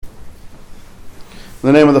In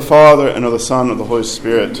the name of the Father, and of the Son, and of the Holy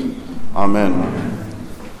Spirit. Amen.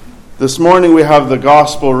 This morning we have the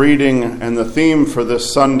Gospel reading and the theme for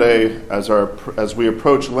this Sunday as we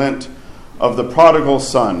approach Lent of the prodigal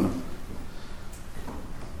son.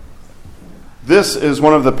 This is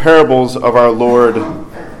one of the parables of our Lord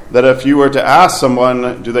that if you were to ask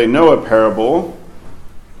someone, do they know a parable?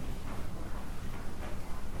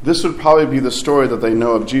 This would probably be the story that they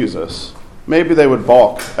know of Jesus. Maybe they would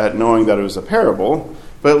balk at knowing that it was a parable,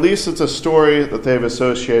 but at least it's a story that they've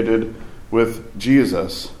associated with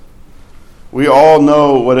Jesus. We all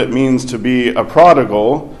know what it means to be a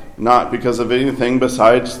prodigal, not because of anything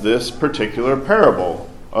besides this particular parable.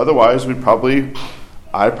 Otherwise, I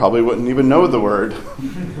probably wouldn't even know the word.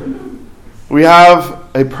 We have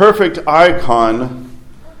a perfect icon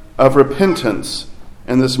of repentance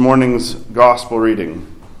in this morning's gospel reading.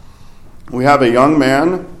 We have a young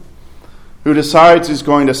man who decides he's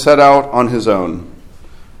going to set out on his own.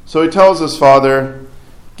 So he tells his father,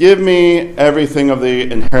 "Give me everything of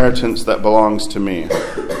the inheritance that belongs to me."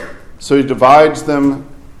 So he divides them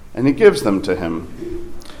and he gives them to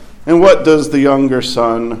him. And what does the younger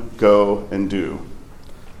son go and do?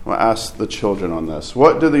 I'll ask the children on this.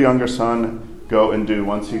 What did the younger son go and do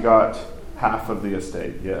once he got half of the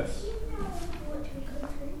estate? Yes.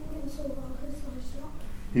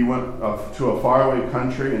 He went to a faraway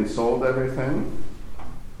country and sold everything.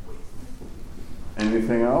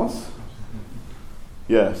 Anything else?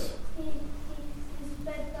 Yes.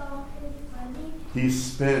 He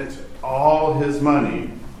spent all his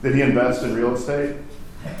money. Did he invest in real estate?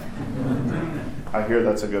 I hear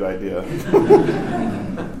that's a good idea.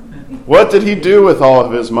 What did he do with all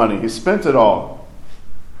of his money? He spent it all.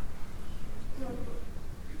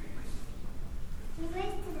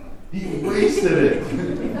 He wasted it.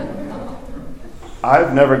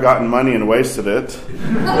 I've never gotten money and wasted it.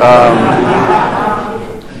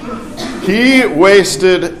 He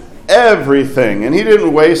wasted everything. And he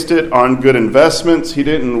didn't waste it on good investments. He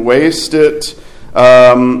didn't waste it,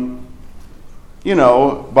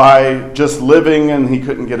 by just living and he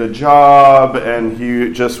couldn't get a job and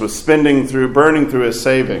he just was burning through his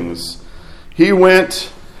savings. He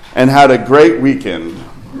went and had a great weekend.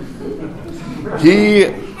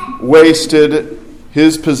 He wasted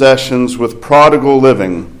his possessions with prodigal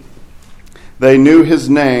living. They knew his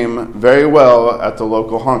name very well at the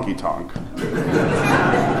local honky-tonk.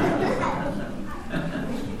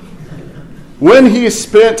 When he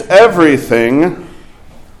spent everything,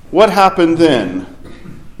 what happened then?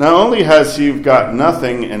 Not only has he got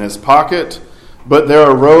nothing in his pocket, but there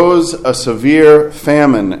arose a severe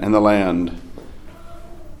famine in the land.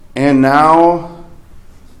 And now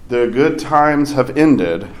the good times have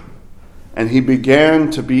ended, and he began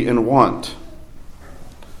to be in want.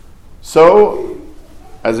 So,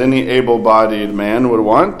 as any able-bodied man would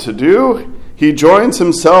want to do, he joins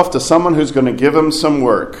himself to someone who's going to give him some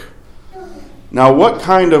work. Now, what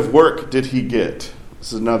kind of work did he get?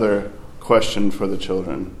 This is another question for the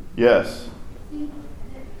children. Yes?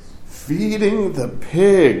 Feeding the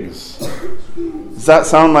pigs. Does that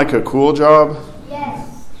sound like a cool job? Yes.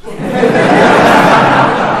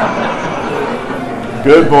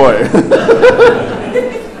 Good boy.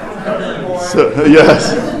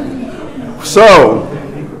 Yes. So,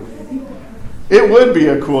 it would be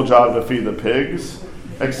a cool job to feed the pigs,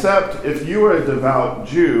 except if you were a devout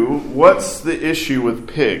Jew, what's the issue with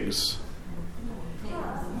pigs?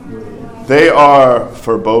 They are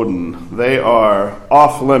verboten. They are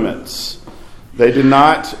off limits. They did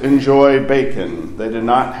not enjoy bacon. They did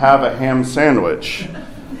not have a ham sandwich.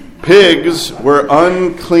 Pigs were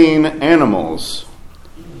unclean animals.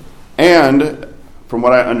 And from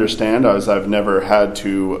what I understand, as I've never had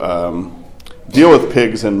to deal with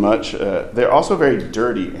pigs in much, they're also very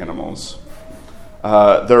dirty animals.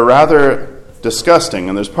 They're rather disgusting,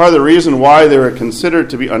 and there's part of the reason why they were considered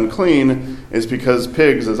to be unclean is because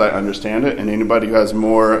pigs, as I understand it, and anybody who has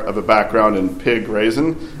more of a background in pig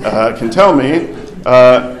raising can tell me,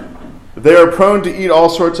 they are prone to eat all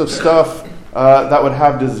sorts of stuff that would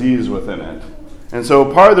have disease within it. And so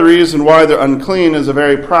part of the reason why they're unclean is a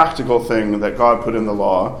very practical thing that God put in the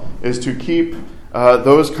law, is to keep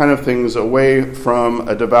those kind of things away from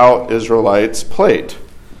a devout Israelite's plate.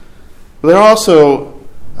 But they're also,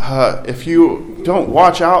 if you don't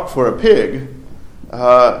watch out for a pig,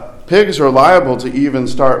 pigs are liable to even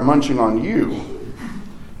start munching on you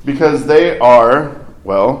because they are,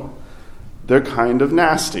 they're kind of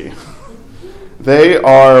nasty. They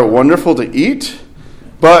are wonderful to eat,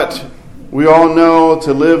 but we all know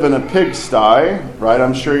to live in a pigsty, right?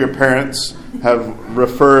 I'm sure your parents have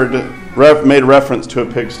made reference to a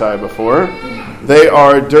pigsty before. They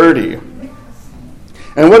are dirty.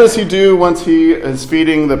 And what does he do once he is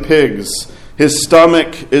feeding the pigs? His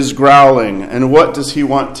stomach is growling. And what does he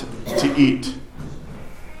want to eat?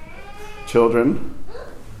 Children?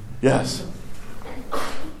 Yes.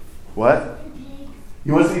 What?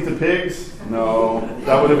 He wants to eat the pigs? No.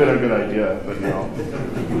 That would have been a good idea, but no.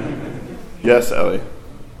 Yes, Ellie.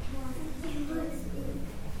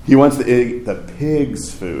 He wants to eat the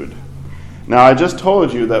pigs' food. Now, I just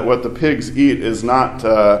told you that what the pigs eat is not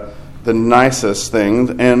the nicest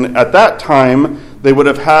thing. And at that time, they would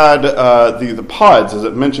have had the pods, as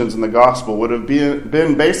it mentions in the gospel, would have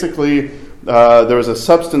been basically, there was a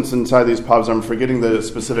substance inside these pods. I'm forgetting the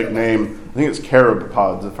specific name. I think it's carob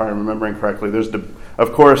pods, if I'm remembering correctly.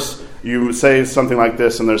 Of course, you say something like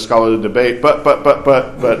this and there's scholarly debate, but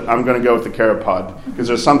I'm going to go with the carob pod, because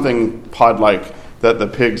there's something pod-like that the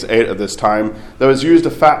pigs ate at this time that was used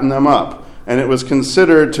to fatten them up. And it was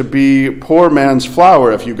considered to be poor man's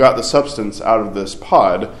flour. If you got the substance out of this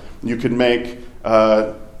pod, you could make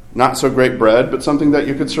not so great bread, but something that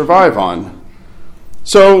you could survive on.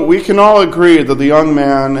 So we can all agree that the young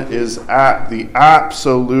man is at the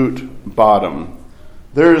absolute bottom.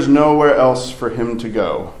 There is nowhere else for him to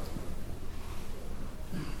go.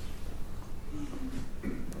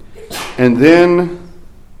 And then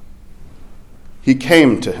he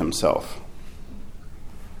came to himself.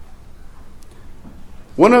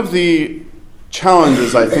 One of the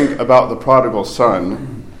challenges, I think, about the prodigal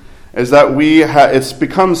son is that it's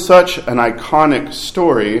become such an iconic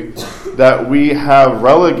story that we have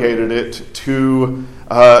relegated it to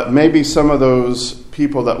maybe some of those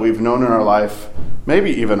people that we've known in our life,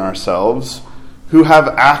 maybe even ourselves, who have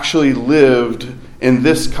actually lived in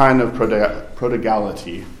this kind of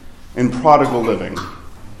prodigality, in prodigal living.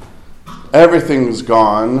 Everything's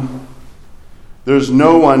gone. There's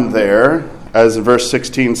no one there, as verse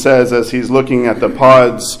 16 says, as he's looking at the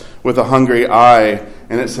pods with a hungry eye,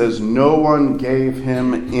 and it says, no one gave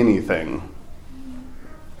him anything.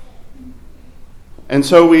 And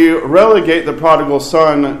so we relegate the prodigal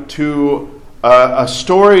son to a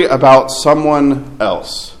story about someone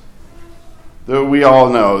else. That we all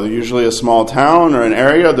know, usually a small town or an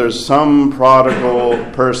area, there's some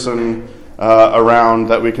prodigal person around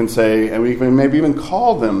that we can say, and we can maybe even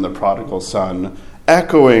call them the prodigal son,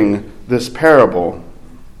 echoing this parable.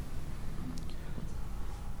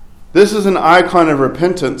 This is an icon of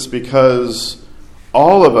repentance because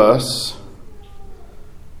all of us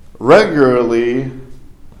regularly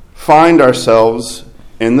find ourselves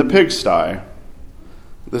in the pigsty.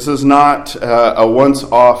 This is not a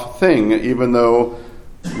once-off thing, even though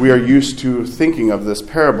we are used to thinking of this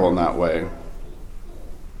parable in that way.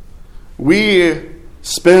 We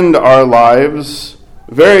spend our lives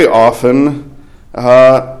very often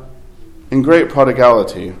in great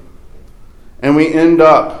prodigality. And we end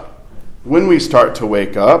up, when we start to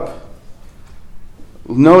wake up,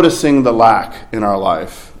 noticing the lack in our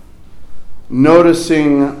life.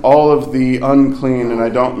 Noticing all of the unclean, and I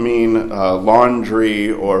don't mean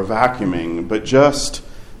laundry or vacuuming, but just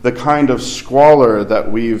the kind of squalor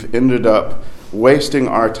that we've ended up wasting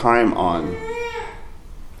our time on.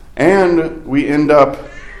 And we end up,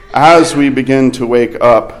 as we begin to wake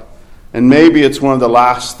up, and maybe it's one of the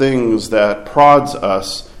last things that prods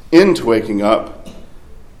us into waking up,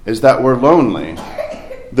 is that we're lonely.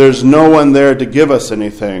 There's no one there to give us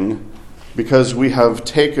anything because we have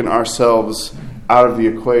taken ourselves out of the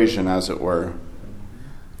equation, as it were.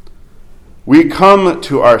 We come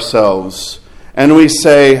to ourselves and we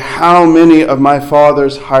say, how many of my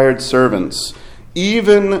father's hired servants,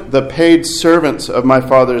 even the paid servants of my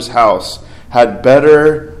father's house, had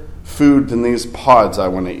better food than these pods I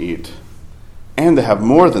want to eat? And they have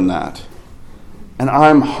more than that. And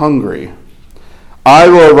I'm hungry. I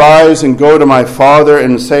will arise and go to my father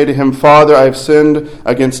and say to him, Father, I have sinned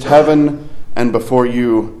against heaven and before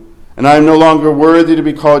you, and I am no longer worthy to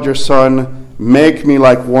be called your son. Make me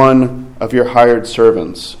like one of your hired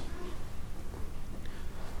servants.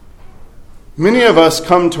 Many of us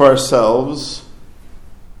come to ourselves,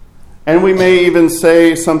 and we may even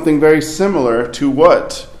say something very similar to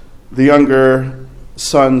what the younger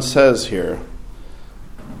son says here.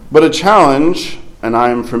 But a challenge, and I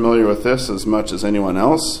am familiar with this as much as anyone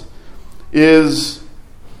else, is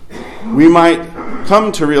we might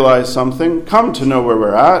come to realize something, come to know where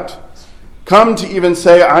we're at, come to even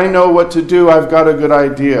say, I know what to do, I've got a good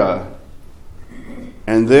idea.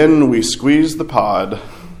 And then we squeeze the pod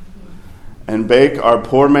and bake our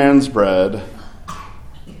poor man's bread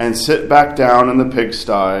and sit back down in the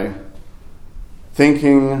pigsty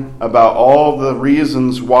thinking about all the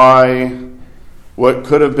reasons why what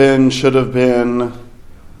could have been, should have been,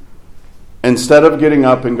 instead of getting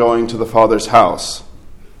up and going to the Father's house.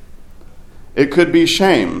 It could be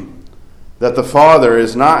shame that the father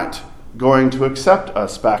is not going to accept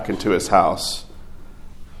us back into his house.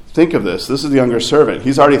 Think of this. This is the younger servant.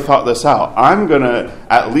 He's already thought this out. I'm going to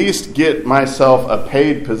at least get myself a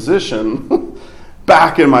paid position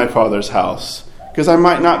back in my father's house, because I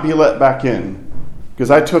might not be let back in,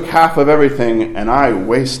 because I took half of everything and I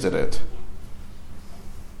wasted it.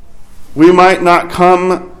 We might not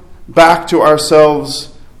come back to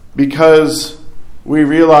ourselves because we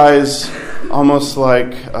realize, almost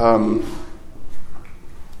like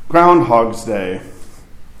Groundhog's Day,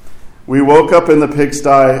 we woke up in the pigsty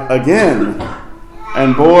again,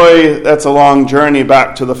 and boy, that's a long journey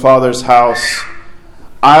back to the Father's house.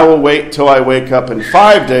 I will wait till I wake up in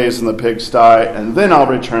 5 days in the pigsty, and then I'll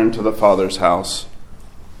return to the Father's house.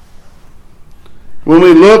 When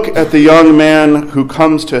we look at the young man who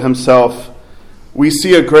comes to himself, we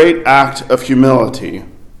see a great act of humility,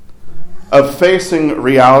 of facing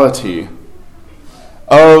reality,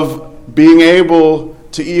 of being able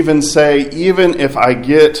to even say, even if I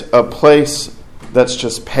get a place that's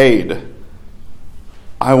just paid,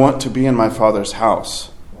 I want to be in my Father's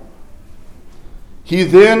house. He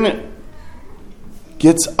then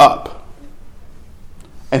gets up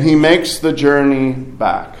and he makes the journey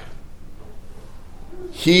back.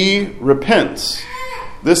 He repents.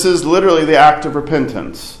 This is literally the act of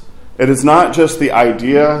repentance. It is not just the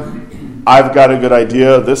idea, I've got a good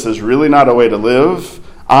idea, this is really not a way to live,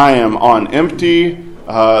 I am on empty,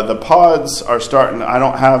 the pods are starting, I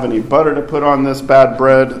don't have any butter to put on this bad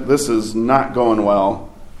bread, this is not going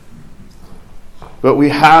well. But we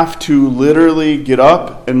have to literally get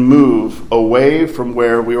up and move away from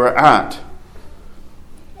where we were at.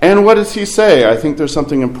 And what does he say? I think there's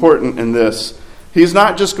something important in this. He's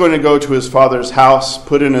not just going to go to his father's house,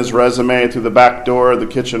 put in his resume through the back door, the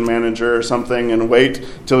kitchen manager or something, and wait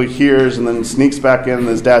till he hears and then sneaks back in and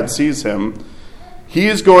his dad sees him.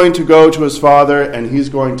 He's going to go to his father and he's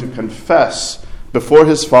going to confess before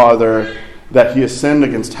his father that he has sinned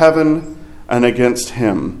against heaven and against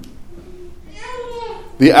him.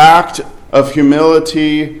 The act of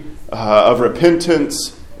humility, of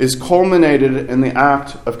repentance, is culminated in the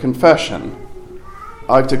act of confession.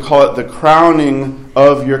 I like to call it the crowning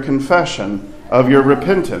of your confession, of your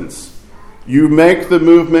repentance. You make the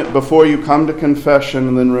movement before you come to confession,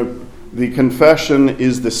 and then the confession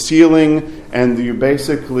is the sealing and the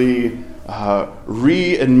basically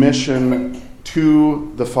readmission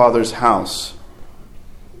to the Father's house.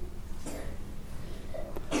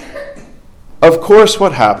 Of course,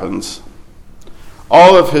 what happens?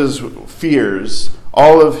 All of his fears,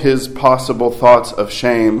 all of his possible thoughts of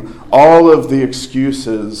shame, all of the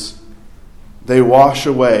excuses, they wash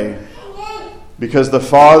away. Because the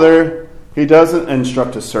Father, he doesn't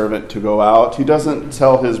instruct a servant to go out. He doesn't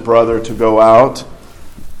tell his brother to go out.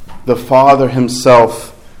 The Father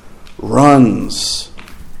himself runs.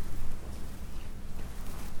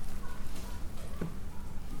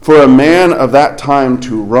 For a man of that time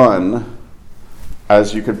to run,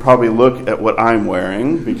 as you could probably look at what I'm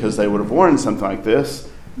wearing, because they would have worn something like this,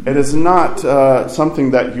 it is not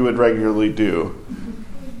something that you would regularly do,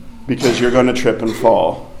 because you're going to trip and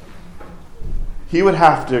fall. He would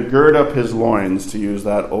have to gird up his loins, to use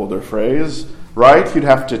that older phrase, right? He'd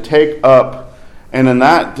have to take up, and in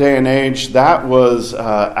that day and age, that was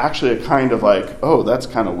actually a kind of like, oh, that's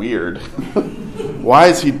kind of weird. Why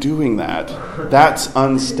is he doing that? That's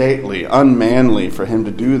unstately, unmanly for him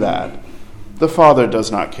to do that. The Father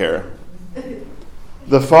does not care.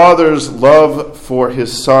 The Father's love for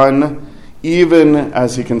his Son, even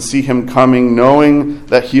as he can see him coming, knowing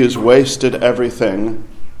that he has wasted everything,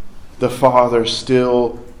 the Father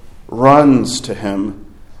still runs to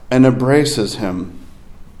him and embraces him.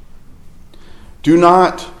 Do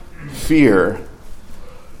not fear.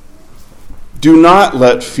 Do not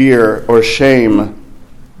let fear or shame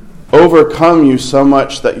overcome you so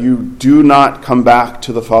much that you do not come back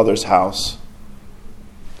to the Father's house.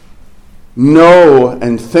 Know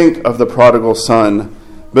and think of the prodigal son,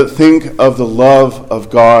 but think of the love of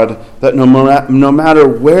God, that no matter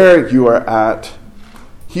where you are at,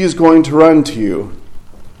 he is going to run to you.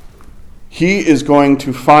 He is going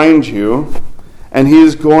to find you, and he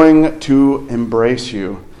is going to embrace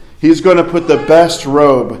you. He's going to put the best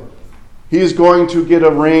robe. He's going to get a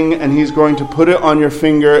ring, and he's going to put it on your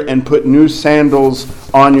finger and put new sandals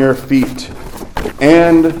on your feet.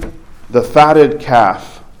 And the fatted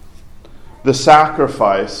calf, the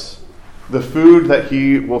sacrifice, the food that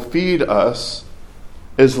he will feed us,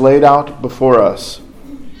 is laid out before us.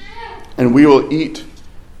 And we will eat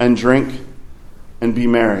and drink and be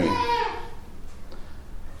merry.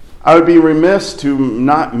 I would be remiss to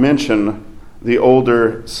not mention the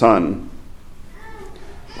older son.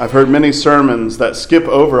 I've heard many sermons that skip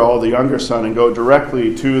over all the younger son and go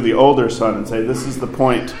directly to the older son and say, this is the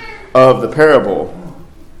point of the parable.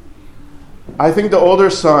 I think the older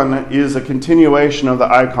son is a continuation of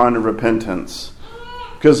the icon of repentance.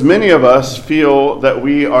 Because many of us feel that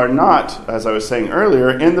we are not, as I was saying earlier,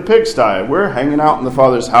 in the pigsty. We're hanging out in the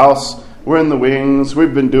Father's house. We're in the wings.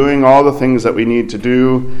 We've been doing all the things that we need to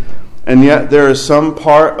do. And yet there is some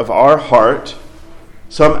part of our heart,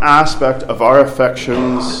 some aspect of our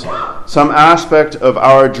affections, some aspect of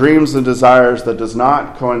our dreams and desires that does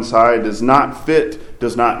not coincide, does not fit,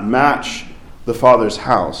 does not match the Father's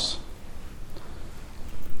house.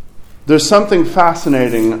 There's something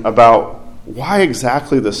fascinating about why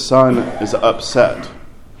exactly the son is upset.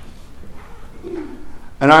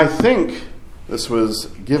 And I think this was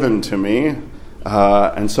given to me,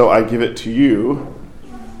 and so I give it to you.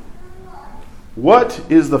 What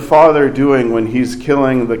is the father doing when he's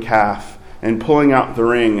killing the calf and pulling out the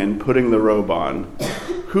ring and putting the robe on?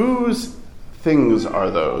 Whose things are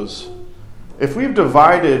those? If we've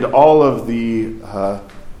divided all of the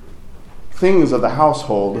things of the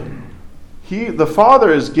household, the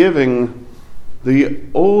father is giving the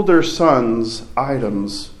older son's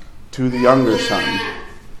items to the younger son.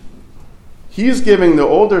 He's giving the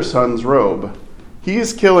older son's robe.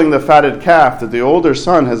 He's killing the fatted calf that the older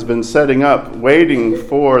son has been setting up, waiting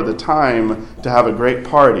for the time to have a great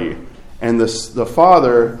party. And the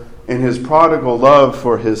father, in his prodigal love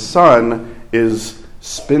for his son, is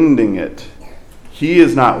spending it. He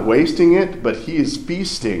is not wasting it, but he is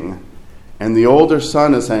feasting. And the older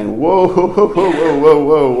son is saying, whoa, whoa, whoa, whoa, whoa,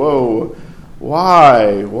 whoa, whoa.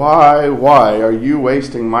 Why are you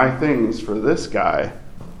wasting my things for this guy?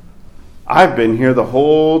 I've been here the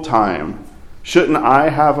whole time. Shouldn't I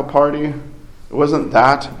have a party? Wasn't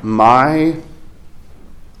that my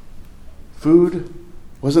food?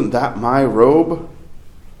 Wasn't that my robe?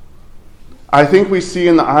 I think we see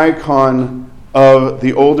in the icon of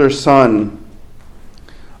the older son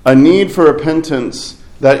a need for repentance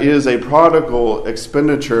that is a prodigal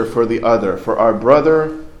expenditure for the other, for our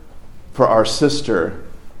brother, for our sister,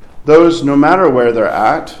 those no matter where they're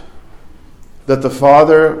at, that the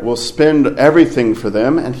Father will spend everything for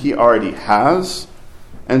them, and He already has.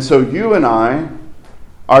 And so you and I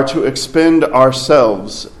are to expend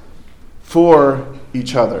ourselves for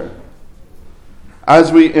each other.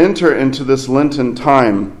 As we enter into this Lenten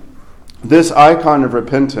time, this icon of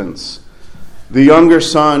repentance, the younger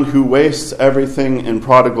son who wastes everything in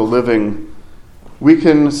prodigal living, we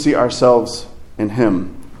can see ourselves in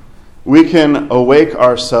him. We can awake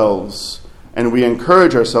ourselves, and we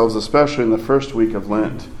encourage ourselves, especially in the first week of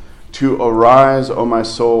Lent, to arise, O my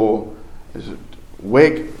soul,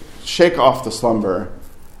 wake, shake off the slumber,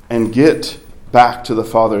 and get back to the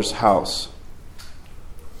Father's house.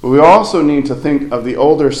 But we also need to think of the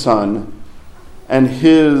older son and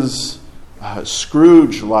his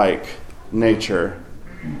Scrooge-like nature,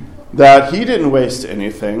 that he didn't waste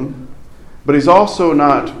anything, but he's also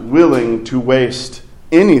not willing to waste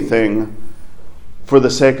anything for the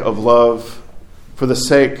sake of love, for the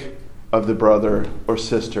sake of the brother or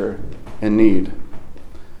sister in need.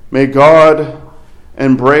 May God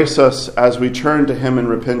embrace us as we turn to Him in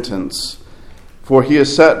repentance, for He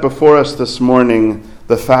has set before us this morning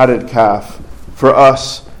the fatted calf for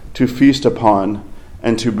us to feast upon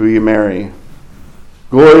and to be merry.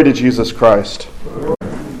 Glory to Jesus Christ.